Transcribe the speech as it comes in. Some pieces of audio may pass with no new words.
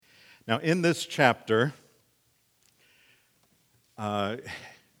Now, in this chapter,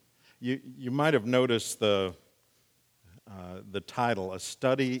 you might have noticed the title, A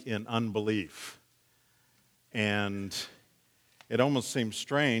Study in Unbelief. And it almost seems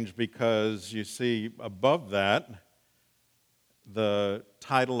strange because you see above that, the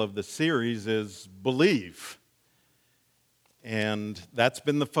title of the series is Believe. And that's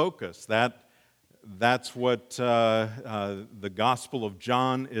been the focus. That's what the Gospel of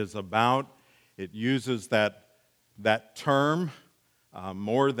John is about. It uses that term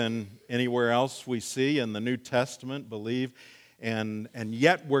more than anywhere else we see in the New Testament, believe. And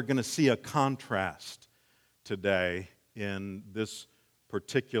yet we're going to see a contrast today in this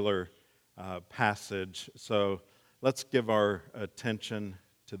particular passage. So let's give our attention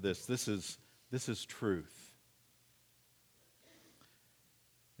to this. This is truth.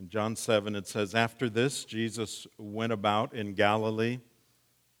 In John 7, it says, "After this, Jesus went about in Galilee.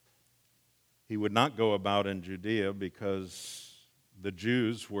 He would not go about in Judea because the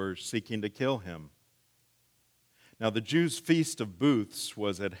Jews were seeking to kill him. Now the Jews' feast of booths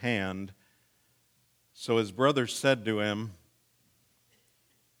was at hand, so his brothers said to him,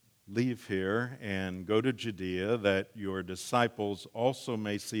 'Leave here and go to Judea, that your disciples also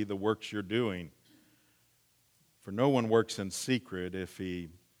may see the works you're doing. For no one works in secret if he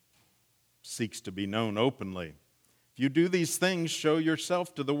seeks to be known openly. If you do these things, show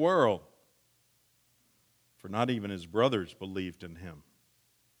yourself to the world.' For not even his brothers believed in him.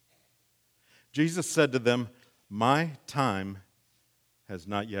 Jesus said to them, 'My time has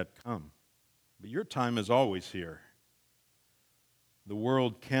not yet come, but your time is always here. The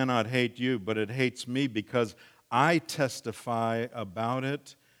world cannot hate you, but it hates me because I testify about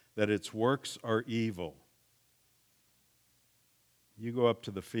it that its works are evil. You go up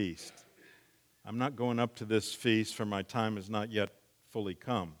to the feast. I'm not going up to this feast, for my time has not yet fully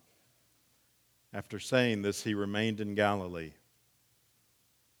come.' After saying this, he remained in Galilee.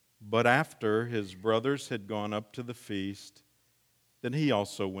 But after his brothers had gone up to the feast, then he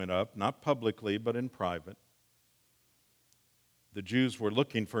also went up, not publicly, but in private. The Jews were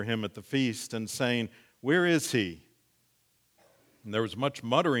looking for him at the feast and saying, 'Where is he?' And there was much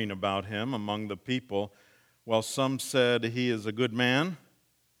muttering about him among the people, while some said, 'He is a good man.'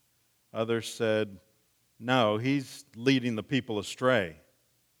 Others said, 'No, he's leading the people astray.'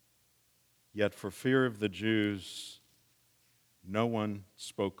 Yet for fear of the Jews, no one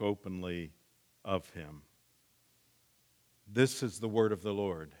spoke openly of him." This is the word of the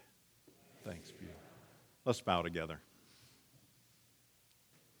Lord. Thanks be. Let's bow together.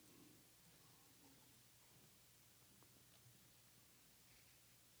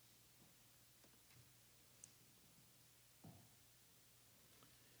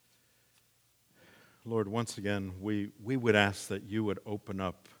 Lord, once again, we would ask that you would open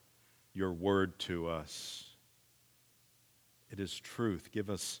up your word to us. It is truth. Give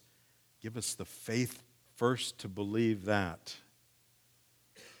us the faith first to believe that.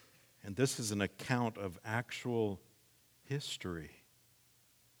 And this is an account of actual history.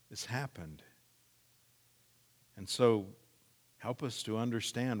 This happened. And so help us to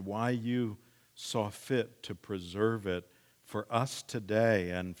understand why you saw fit to preserve it for us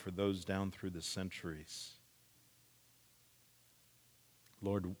today and for those down through the centuries.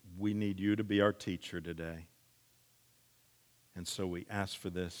 Lord, we need you to be our teacher today. And so we ask for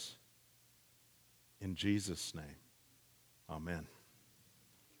this in Jesus' name. Amen.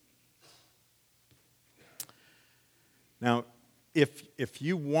 Now, if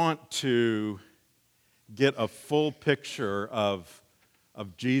you want to get a full picture of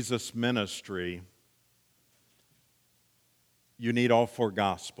Jesus' ministry, you need all four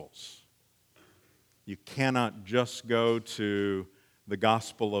Gospels. You cannot just go to the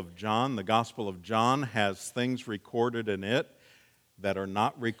Gospel of John. The Gospel of John has things recorded in it that are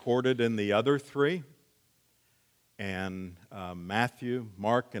not recorded in the other three. And Matthew,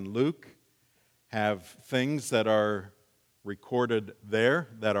 Mark, and Luke have things that are recorded there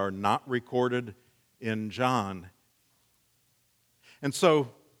that are not recorded in John. And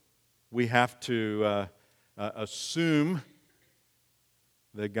so we have to assume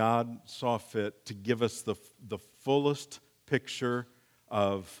that God saw fit to give us the fullest picture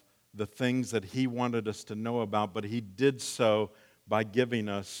of the things that he wanted us to know about, but he did so by giving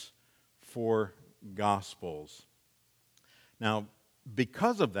us four Gospels. Now,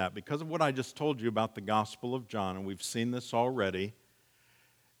 because of that, because of what I just told you about the Gospel of John, and we've seen this already,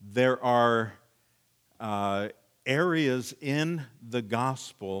 there are areas in the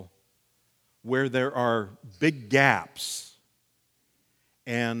Gospel where there are big gaps.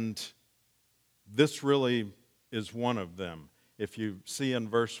 And this really is one of them. If you see in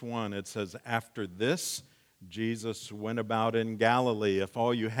verse 1, it says, after this, Jesus went about in Galilee. If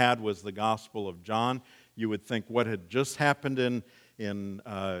all you had was the Gospel of John, you would think what had just happened in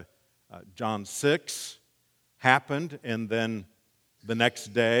John 6 happened, and then the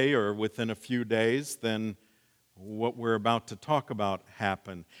next day or within a few days, then what we're about to talk about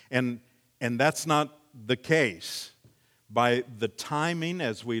happened. And that's not the case. By the timing,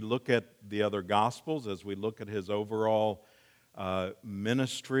 as we look at the other Gospels, as we look at his overall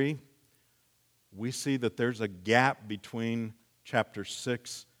ministry, we see that there's a gap between chapter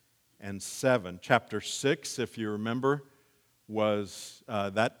 6 and 7. Chapter 6, if you remember, was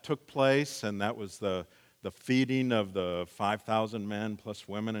that took place, and that was the feeding of the 5,000 men plus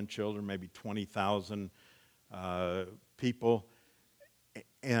women and children, maybe 20,000 people.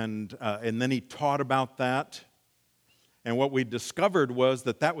 And then he taught about that. And what we discovered was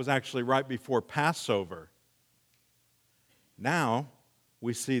that was actually right before Passover. Now,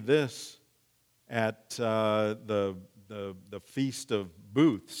 we see this at the Feast of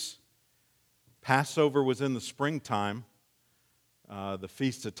Booths. Passover was in the springtime. The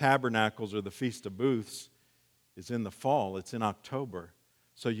Feast of Tabernacles, or the Feast of Booths, is in the fall. It's in October.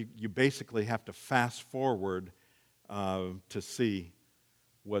 So you basically have to fast forward to see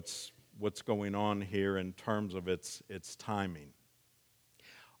what's going on here in terms of its timing.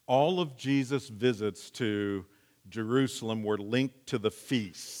 All of Jesus' visits to Jerusalem were linked to the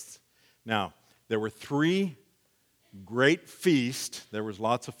feasts. Now, there were 3 great feasts. There was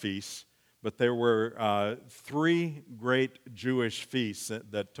lots of feasts, but there were 3 great Jewish feasts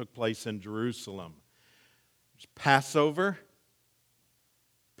that took place in Jerusalem. Passover,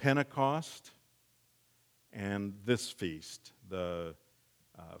 Pentecost, and this feast, the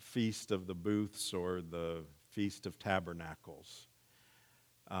Feast of the Booths, or the Feast of Tabernacles.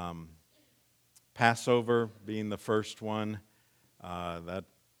 Passover being the first one, that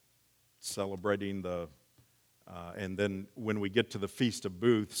celebrating and then when we get to the Feast of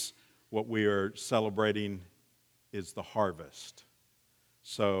Booths, what we are celebrating is the harvest.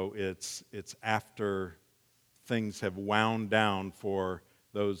 So it's after things have wound down for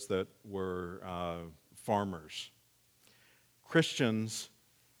those that were farmers. Christians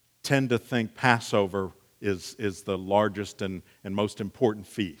tend to think Passover is the largest and most important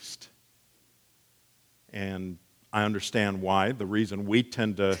feast. And I understand why. The reason we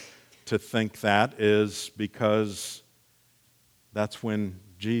tend to think that is because that's when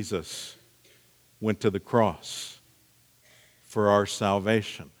Jesus went to the cross for our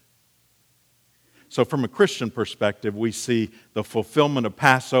salvation. So from a Christian perspective, we see the fulfillment of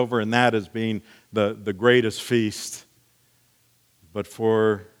Passover and that as being the greatest feast. But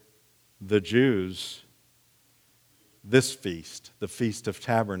for the Jews, this feast, the Feast of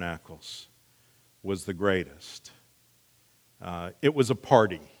Tabernacles, was the greatest. It was a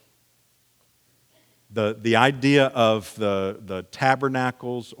party. The idea of the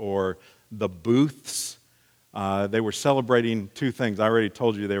tabernacles or the booths, they were celebrating 2 things. I already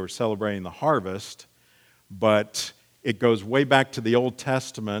told you they were celebrating the harvest, but it goes way back to the Old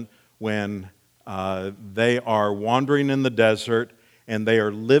Testament when they are wandering in the desert and they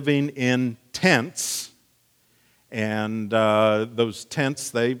are living in tents. And those tents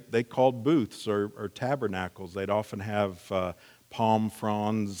they called booths or tabernacles. They'd often have palm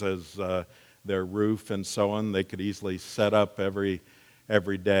fronds as their roof and so on. They could easily set up every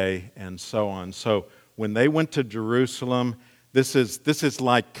day and so on. So when they went to Jerusalem, this is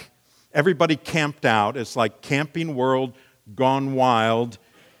like everybody camped out. It's like Camping World gone wild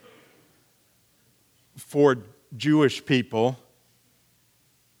for Jewish people,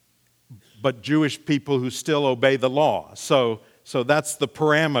 but Jewish people who still obey the law. So that's the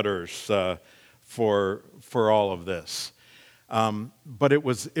parameters for all of this. But it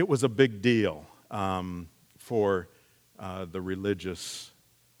was a big deal for the religious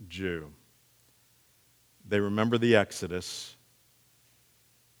Jew. They remember the Exodus.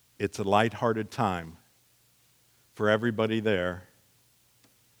 It's a lighthearted time for everybody there,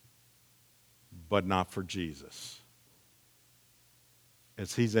 but not for Jesus.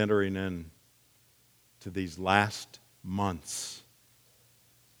 As he's entering in to these last months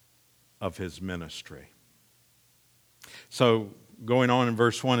of his ministry. So going on in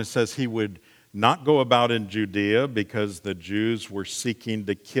verse 1, it says he would not go about in Judea because the Jews were seeking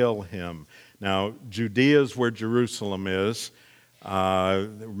to kill him. Now, Judea is where Jerusalem is.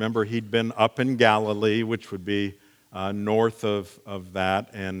 Remember, he'd been up in Galilee, which would be north of that,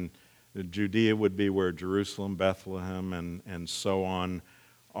 and Judea would be where Jerusalem, Bethlehem, and so on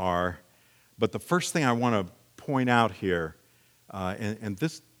are. But the first thing I want to point out here, and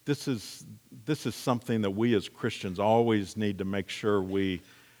this is something that we as Christians always need to make sure we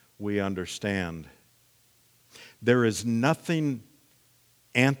understand. There is nothing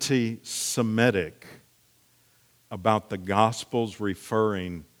anti-Semitic about the Gospels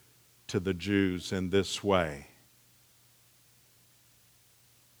referring to the Jews in this way.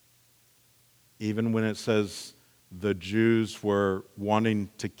 Even when it says the Jews were wanting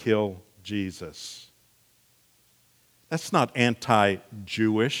to kill Jesus. That's not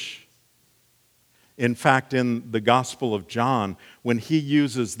anti-Jewish. In fact, in the Gospel of John, when he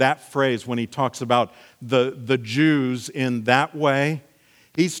uses that phrase, when he talks about the Jews in that way,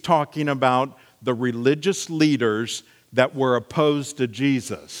 he's talking about the religious leaders that were opposed to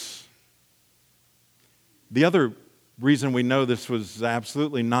Jesus. The other reason we know this was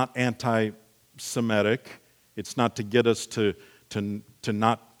absolutely not anti-Semitic, it's not to get us to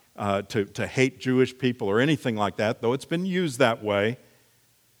hate Jewish people or anything like that, though it's been used that way.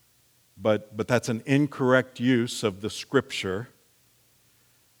 But that's an incorrect use of the Scripture.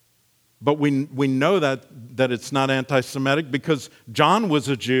 But we know that it's not anti-Semitic because John was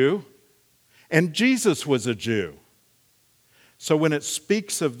a Jew and Jesus was a Jew. So when it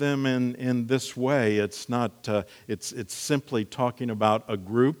speaks of them in this way, it's not. It's simply talking about a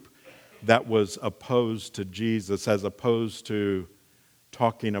group that was opposed to Jesus, as opposed to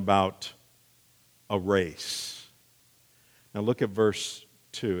talking about a race. Now look at verse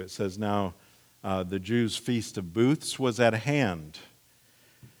 2. It says, "Now the Jews' feast of booths was at hand.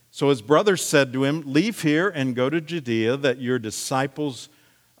 So his brothers said to him, 'Leave here and go to Judea, that your disciples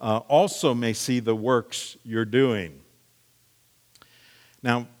also may see the works you're doing.'"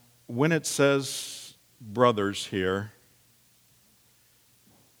 Now, when it says brothers here,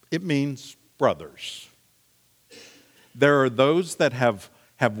 it means brothers. There are those that have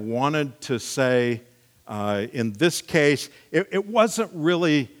wanted to say, in this case, it wasn't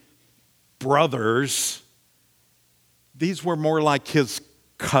really brothers. These were more like his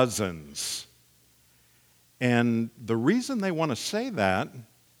cousins. And the reason they want to say that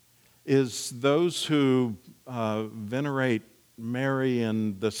is those who venerate Mary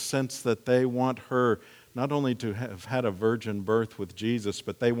in the sense that they want her not only to have had a virgin birth with Jesus,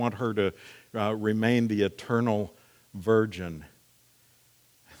 but they want her to remain the eternal virgin.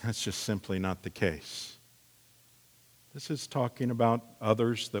 That's just simply not the case. This is talking about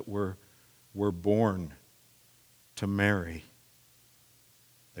others that were born to Mary.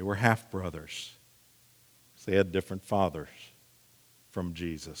 They were half-brothers. They had different fathers from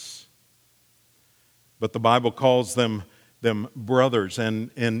Jesus. But the Bible calls them brothers,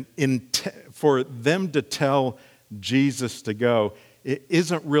 and for them to tell Jesus to go, it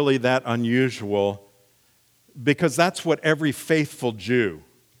isn't really that unusual, because that's what every faithful Jew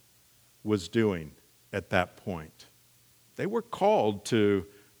was doing at that point. They were called to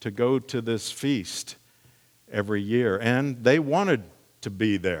go to this feast every year, and they wanted to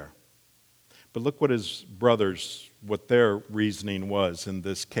be there. But look what his brothers, what their reasoning was in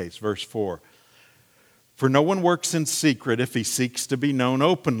this case. Verse 4. "For no one works in secret if he seeks to be known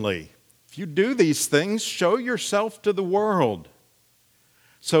openly. If you do these things, show yourself to the world."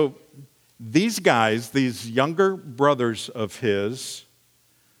 So these guys, these younger brothers of his,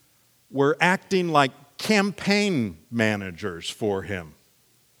 were acting like campaign managers for him.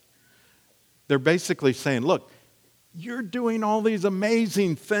 They're basically saying, "Look, you're doing all these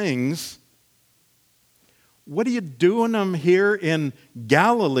amazing things. What are you doing them here in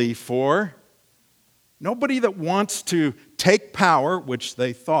Galilee for? Nobody that wants to take power," which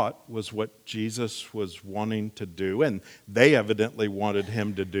they thought was what Jesus was wanting to do, and they evidently wanted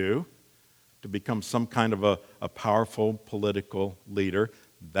him to do, to become some kind of a powerful political leader.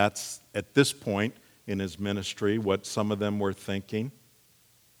 That's, at this point in his ministry, what some of them were thinking.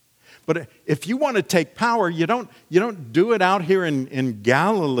 But if you want to take power, you don't do it out here in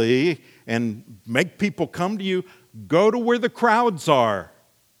Galilee and make people come to you. Go to where the crowds are.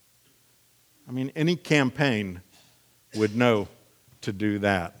 I mean, any campaign would know to do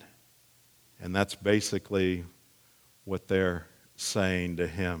that. And that's basically what they're saying to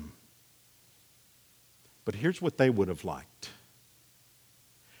him. But here's what they would have liked.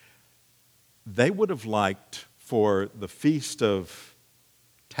 They would have liked for the Feast of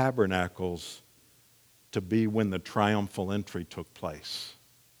Tabernacles to be when the triumphal entry took place.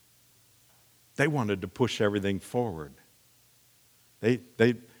 They wanted to push everything forward.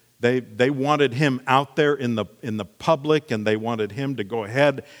 They wanted him out there in the public, and they wanted him to go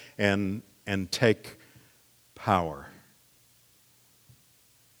ahead and take power.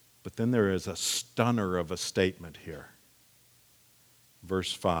 But then there is a stunner of a statement here.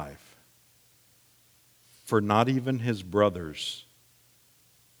 Verse 5. "For not even his brothers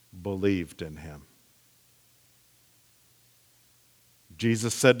believed in him.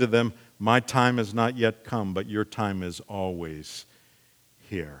 Jesus said to them, "My time has not yet come, but your time is always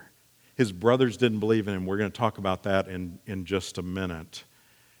here." His brothers didn't believe in him. We're going to talk about that in just a minute.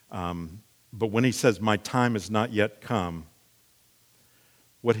 But when he says, "My time has not yet come,"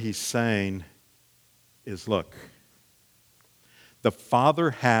 what he's saying is, look, the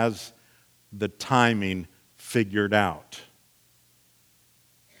Father has the timing figured out.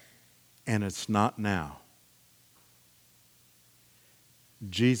 And it's not now.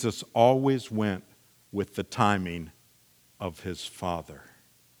 Jesus always went with the timing of his Father.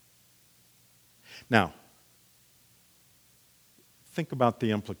 Now, think about the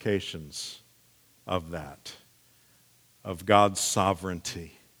implications of that, of God's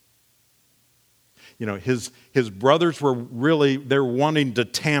sovereignty. You know, his brothers were really, they're wanting to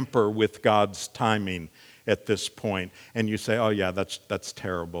tamper with God's timing at this point. And you say, oh yeah, that's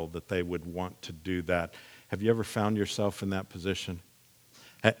terrible that they would want to do that. Have you ever found yourself in that position?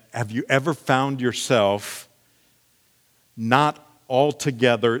 Have you ever found yourself not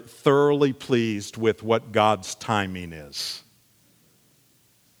altogether thoroughly pleased with what God's timing is?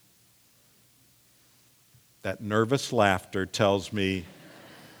 That nervous laughter tells me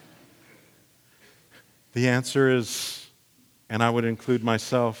the answer is, and I would include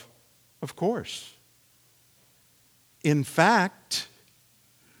myself, of course. In fact,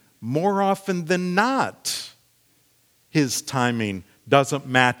 more often than not, his timing doesn't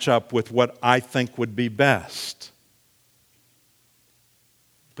match up with what I think would be best.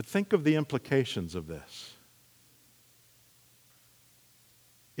 But think of the implications of this.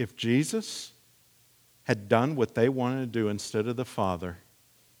 If Jesus had done what they wanted to do instead of the Father,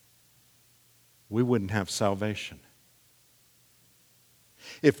 we wouldn't have salvation.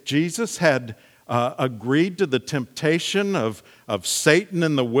 If Jesus had agreed to the temptation of Satan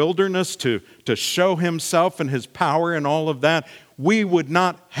in the wilderness to show himself and his power and all of that, we would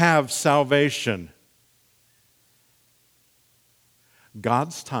not have salvation.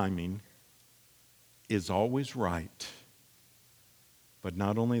 God's timing is always right, but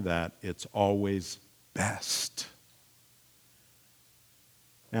not only that, it's always best.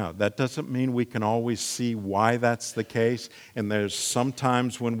 Now, that doesn't mean we can always see why that's the case, and there's some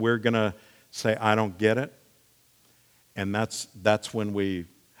times when we're going to say, I don't get it, and that's when we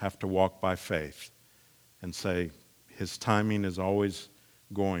have to walk by faith and say, his timing is always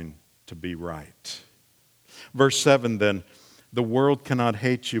going to be right. Verse 7 then, the world cannot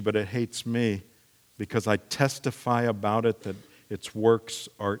hate you, but it hates me because I testify about it that its works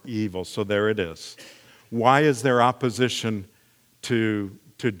are evil. So there it is. Why is there opposition to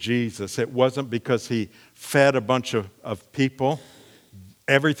Jesus? It wasn't because he fed a bunch of people.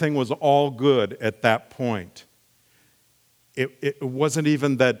 Everything was all good at that point. It wasn't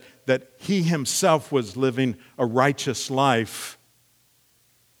even that he himself was living a righteous life.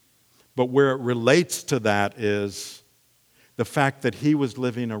 But where it relates to that is the fact that he was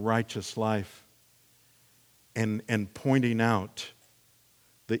living a righteous life and pointing out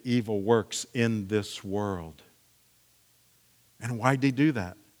the evil works in this world. And why did he do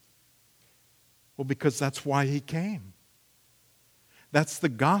that? Well, because that's why he came. That's the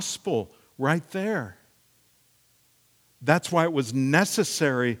gospel right there. That's why it was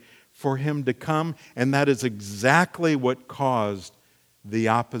necessary for him to come, and that is exactly what caused the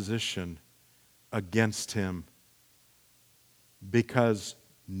opposition against him. Because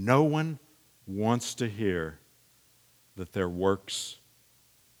no one wants to hear that their works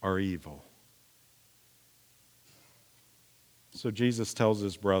are evil. So Jesus tells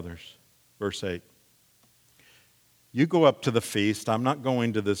his brothers, verse 8, you go up to the feast. I'm not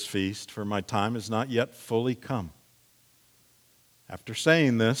going to this feast, for my time is not yet fully come. After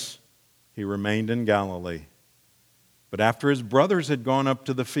saying this, he remained in Galilee. But after his brothers had gone up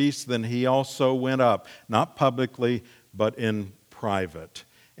to the feast, then he also went up, not publicly, but in private.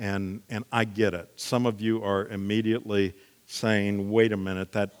 And I get it. Some of you are immediately saying, wait a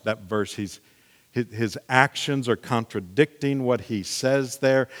minute, that verse, his actions are contradicting what he says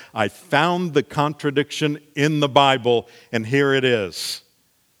there. I found the contradiction in the Bible, and here it is.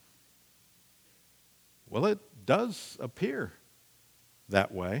 Well, it does appear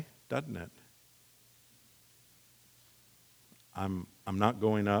that way, doesn't it? I'm not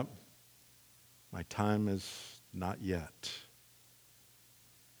going up. My time is not yet.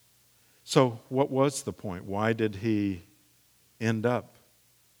 So what was the point? Why did he end up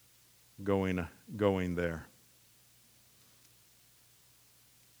going there?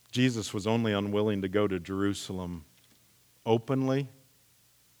 Jesus was only unwilling to go to Jerusalem openly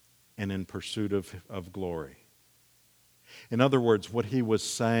and in pursuit of glory. In other words, what he was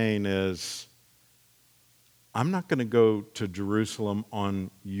saying is, I'm not going to go to Jerusalem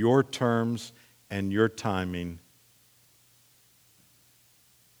on your terms and your timing.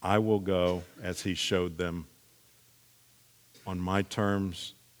 I will go, as he showed them, on my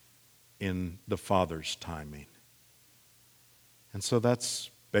terms in the Father's timing. And so that's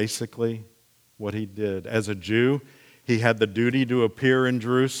basically what he did. As a Jew, he had the duty to appear in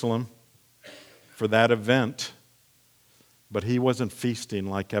Jerusalem for that event, but he wasn't feasting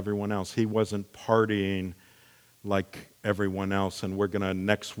like everyone else. He wasn't partying like everyone else, and we're going to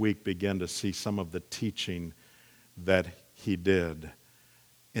next week begin to see some of the teaching that he did.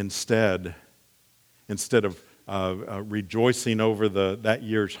 Instead of rejoicing over that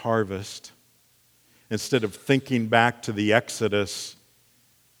year's harvest, instead of thinking back to the Exodus,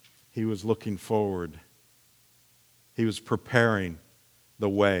 he was looking forward. He was preparing the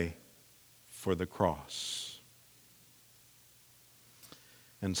way for the cross.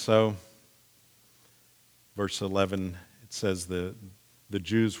 And so, verse 11, it says the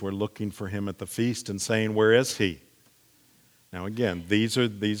Jews were looking for him at the feast and saying, "Where is he?" Now again, these are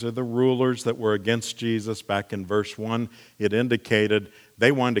the rulers that were against Jesus. Back in verse 1, it indicated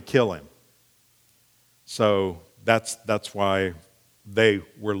they wanted to kill him. So that's why they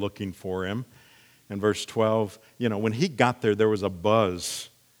were looking for him. In verse 12, when he got there was a buzz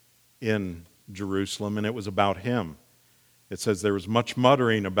in Jerusalem, and it was about him. It says there was much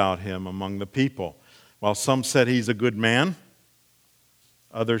muttering about him among the people. While some said he's a good man,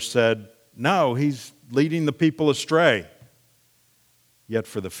 others said, no, he's leading the people astray. Yet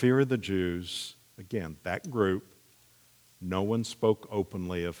for the fear of the Jews, again, that group, no one spoke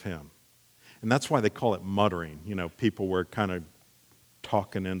openly of him. And that's why they call it muttering. People were kind of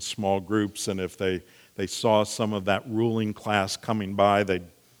talking in small groups, and if they saw some of that ruling class coming by, they'd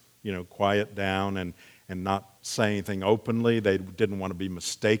quiet down and not say anything openly. They didn't want to be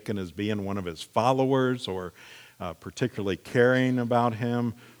mistaken as being one of his followers or particularly caring about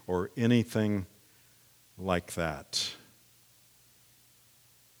him or anything like that.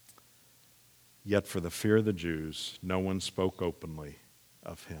 Yet for the fear of the Jews, no one spoke openly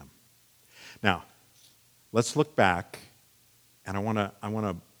of him. Now, let's look back, and I want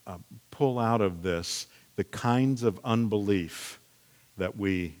to pull out of this the kinds of unbelief that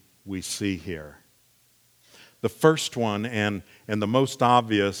we see here. The first one, and the most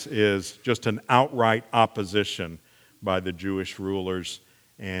obvious, is just an outright opposition by the Jewish rulers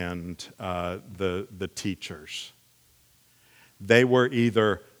and the teachers. They were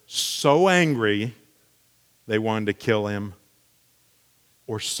either so angry they wanted to kill him,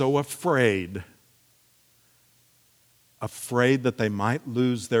 or so afraid that they might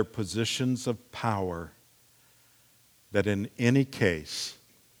lose their positions of power, that in any case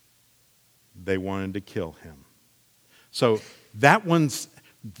they wanted to kill him. So that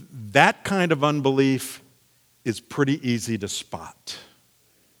kind of unbelief is pretty easy to spot.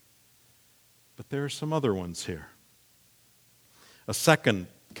 But there are some other ones here. A second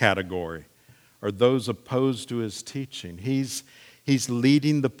category are those opposed to his teaching. He's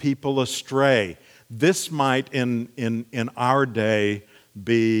leading the people astray. This might, in our day,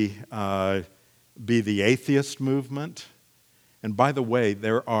 be the atheist movement. And by the way,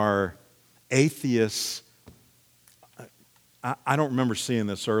 there are atheists. I don't remember seeing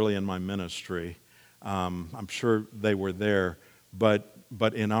this early in my ministry. I'm sure they were there, but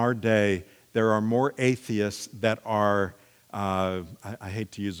in our day, there are more atheists that are, I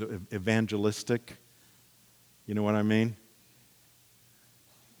hate to use evangelistic. You know what I mean?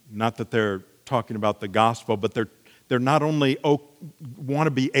 Not that they're talking about the gospel, but they're not only want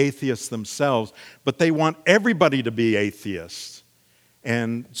to be atheists themselves, but they want everybody to be atheists.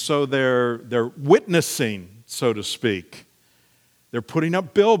 And so they're witnessing, so to speak. They're putting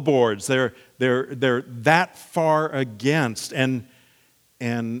up billboards. They're that far against. And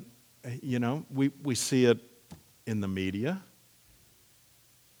we see it in the media.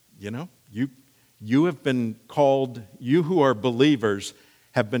 You have been called, you who are believers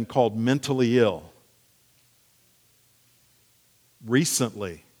have been called mentally ill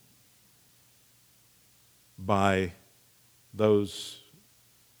recently by those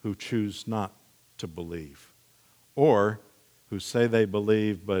who choose not to believe, or who say they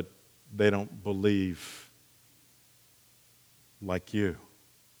believe but they don't believe like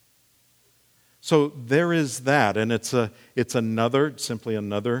So there is that, and it's simply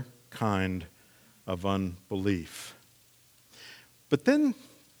another kind of unbelief. But then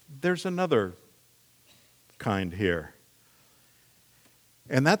there's another kind here.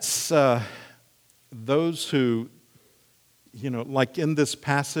 And that's those who, like in this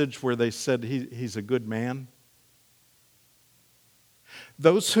passage where they said he's a good man.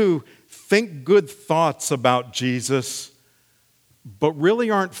 Those who think good thoughts about Jesus, but really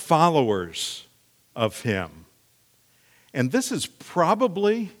aren't followers of him. And this is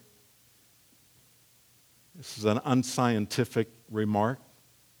an unscientific remark,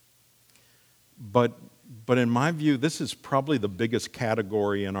 but in my view, this is probably the biggest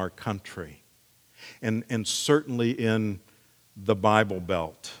category in our country, and certainly in the Bible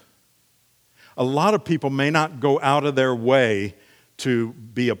Belt. A lot of people may not go out of their way to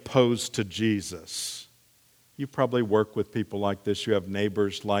be opposed to Jesus. You probably work with people like this. You have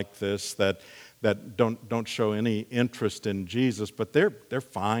neighbors like this that don't show any interest in Jesus, but they're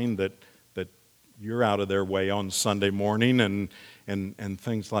fine that you're out of their way on Sunday morning and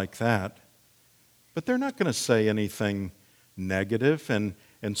things like that. But they're not going to say anything negative,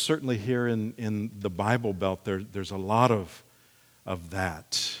 and certainly here in the Bible Belt, there's a lot of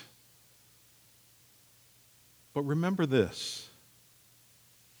that. But remember this.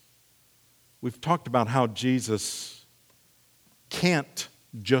 We've talked about how Jesus can't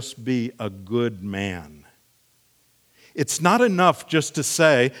just be a good man. It's not enough just to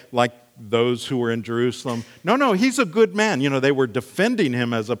say, like those who were in Jerusalem, no, he's a good man. They were defending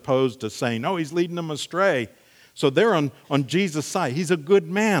him as opposed to saying, no, he's leading them astray. So they're on Jesus' side. He's a good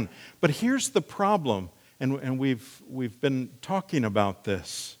man. But here's the problem, and we've been talking about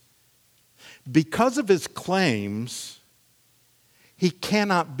this. Because of his claims, he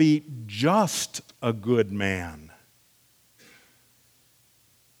cannot be just a good man.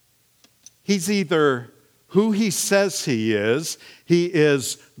 He's either who he says he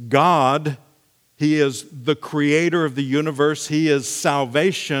is God, he is the creator of the universe, he is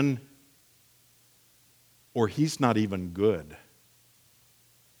salvation, or he's not even good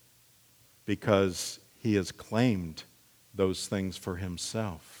because he has claimed those things for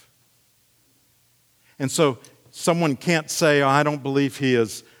himself. And so someone can't say, I don't believe he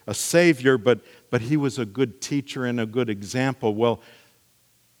is a savior, but he was a good teacher and a good example. Well,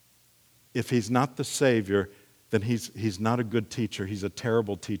 if he's not the savior, then he's not a good teacher. He's a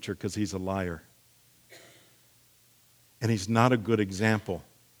terrible teacher because he's a liar. And he's not a good example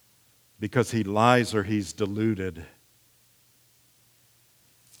because he lies or he's deluded.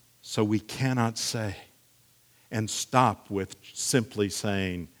 So we cannot say and stop with simply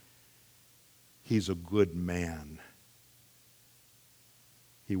saying, he's a good man.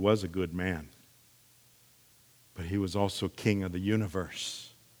 He was a good man, but he was also king of the universe.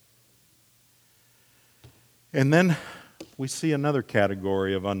 And then we see another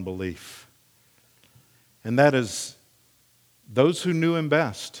category of unbelief, and that is those who knew him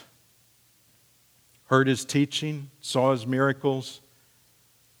best, heard his teaching, saw his miracles,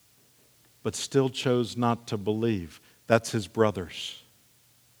 but still chose not to believe. That's his brothers.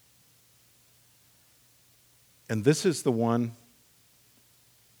 And this is the one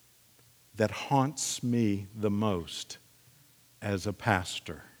that haunts me the most as a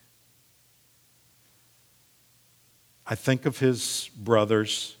pastor. I think of his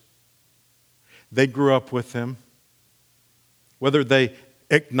brothers. They grew up with him. Whether they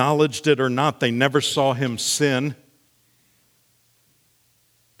acknowledged it or not, they never saw him sin.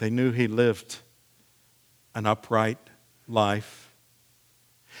 They knew he lived an upright life.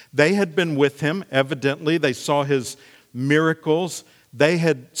 They had been with him, evidently. They saw his miracles. They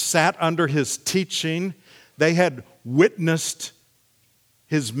had sat under his teaching. They had witnessed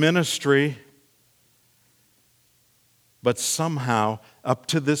his ministry. But somehow, up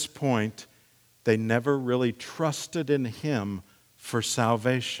to this point, they never really trusted in him for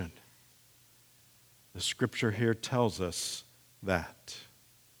salvation. The scripture here tells us that.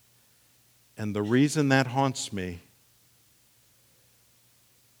 And the reason that haunts me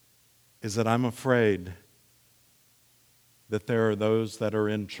is that I'm afraid that there are those that are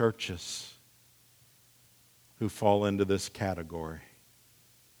in churches who fall into this category.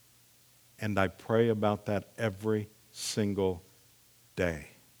 And I pray about that every single day.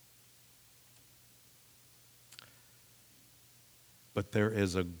 But there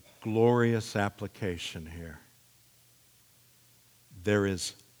is a glorious application here. There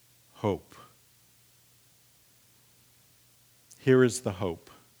is hope. Here is the hope.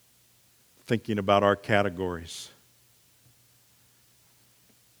 Thinking about our categories.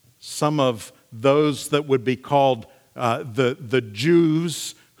 Some of those that would be called the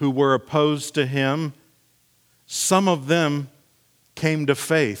Jews who were opposed to him, some of them came to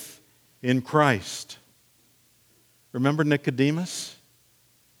faith in Christ. Remember Nicodemus?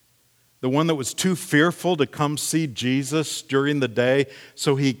 The one that was too fearful to come see Jesus during the day,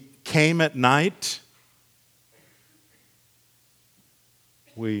 so he came at night.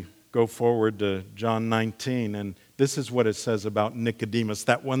 We go forward to John 19, and This is what it says about Nicodemus,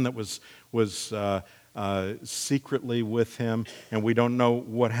 that one that was secretly with him, and we don't know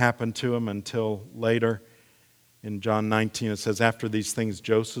what happened to him until later. In John 19, it says, after these things,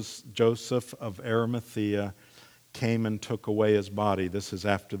 Joseph of Arimathea came and took away his body. This is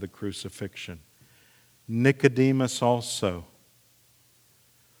after the crucifixion. Nicodemus also,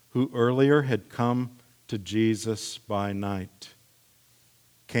 who earlier had come to Jesus by night,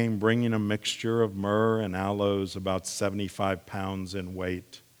 came bringing a mixture of myrrh and aloes, about 75 pounds in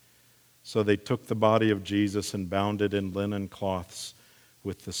weight. So they took the body of Jesus and bound it in linen cloths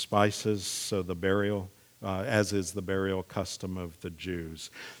with the spices, so the burial, as is the burial custom of the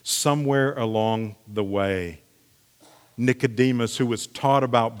Jews. Somewhere along the way, Nicodemus, who was taught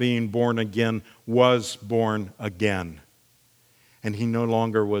about being born again, was born again. And he no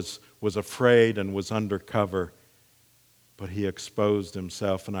longer was afraid and was undercover, but he exposed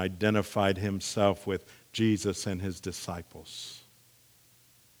himself and identified himself with Jesus and his disciples.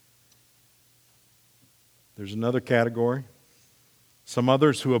 There's another category. Some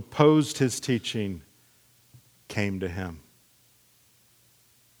others who opposed his teaching came to him.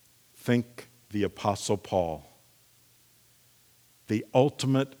 Think the Apostle Paul, the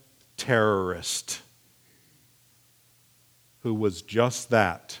ultimate terrorist, who was just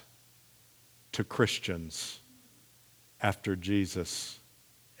that to Christians after Jesus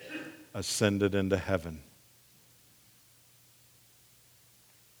ascended into heaven.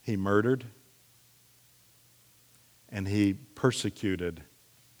 He murdered and he persecuted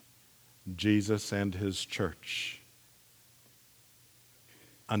Jesus and his church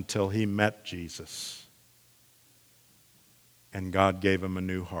until he met Jesus and God gave him a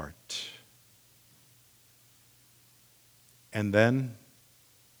new heart. And then,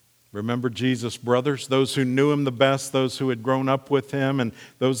 remember Jesus' brothers, those who knew him the best, those who had grown up with him, and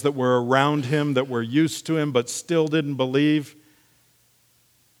those that were around him, that were used to him, but still didn't believe.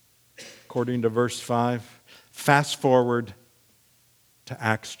 According to verse 5, fast forward to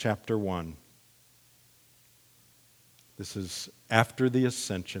Acts chapter 1. This is after the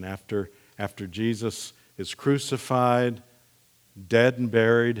ascension, after Jesus is crucified, dead and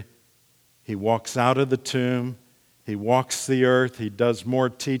buried. He walks out of the tomb. He walks the earth, he does more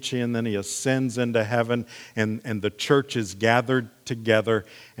teaching, and then he ascends into heaven, and the church is gathered together.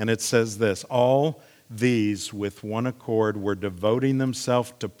 And it says this, all these with one accord were devoting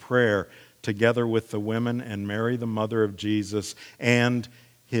themselves to prayer together with the women and Mary, the mother of Jesus, and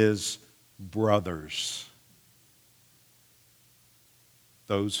his brothers,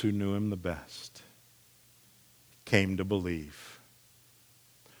 those who knew him the best, came to believe.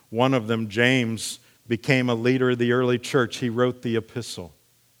 One of them, James, became a leader of the early church. He wrote the epistle.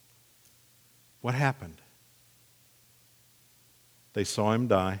 What happened? They saw him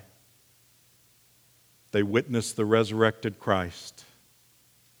die. They witnessed the resurrected Christ.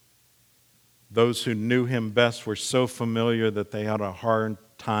 Those who knew him best were so familiar that they had a hard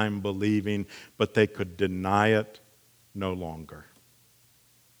time believing, but they could deny it no longer.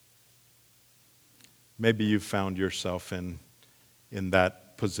 Maybe you found yourself in that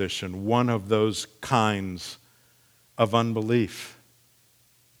position, one of those kinds of unbelief.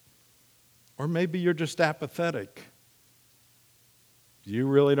 Or maybe you're just apathetic. You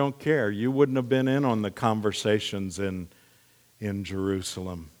really don't care. You wouldn't have been in on the conversations in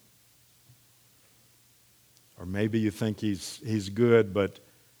Jerusalem. Or maybe you think he's good, but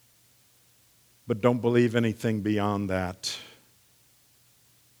don't believe anything beyond that.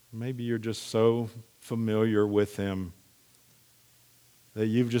 Maybe you're just so familiar with him that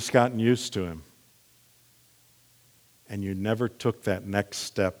you've just gotten used to him and you never took that next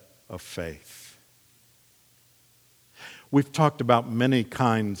step of faith. We've talked about many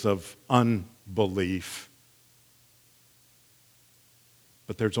kinds of unbelief,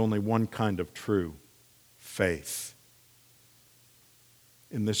 but there's only one kind of true faith.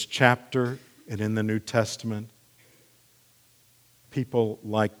 In this chapter and in the New Testament, people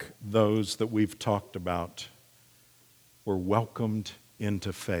like those that we've talked about were welcomed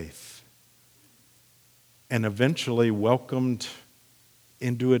into faith and eventually welcomed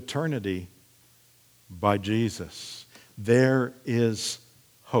into eternity by Jesus. There is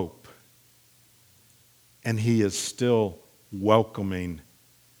hope, and he is still welcoming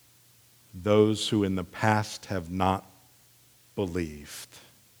those who in the past have not believed.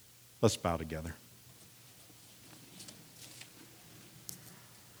 Let's bow together.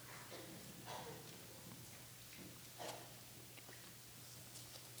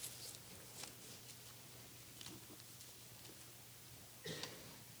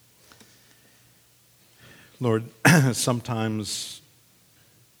 Lord, sometimes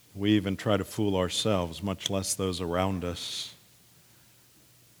We even try to fool ourselves, much less those around us,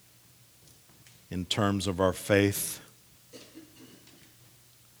 in terms of our faith.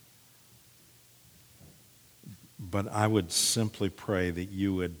 But I would simply pray that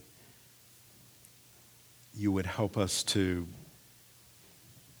you would help us to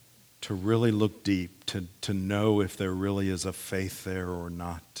really look deep, to know if there really is a faith there or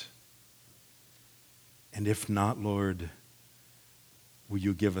not. And if not, Lord, will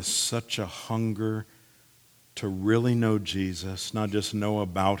you give us such a hunger to really know Jesus, not just know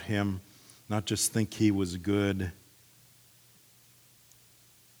about him, not just think he was good,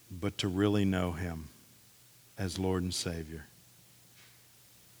 but to really know him as Lord and Savior.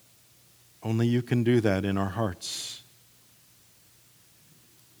 Only you can do that in our hearts.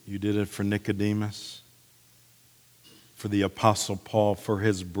 You did it for Nicodemus, for the Apostle Paul, for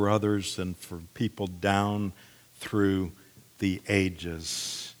his brothers, and for people down through the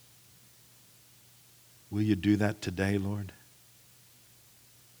ages. Will you do that today, Lord?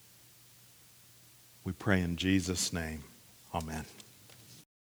 We pray in Jesus' name. Amen.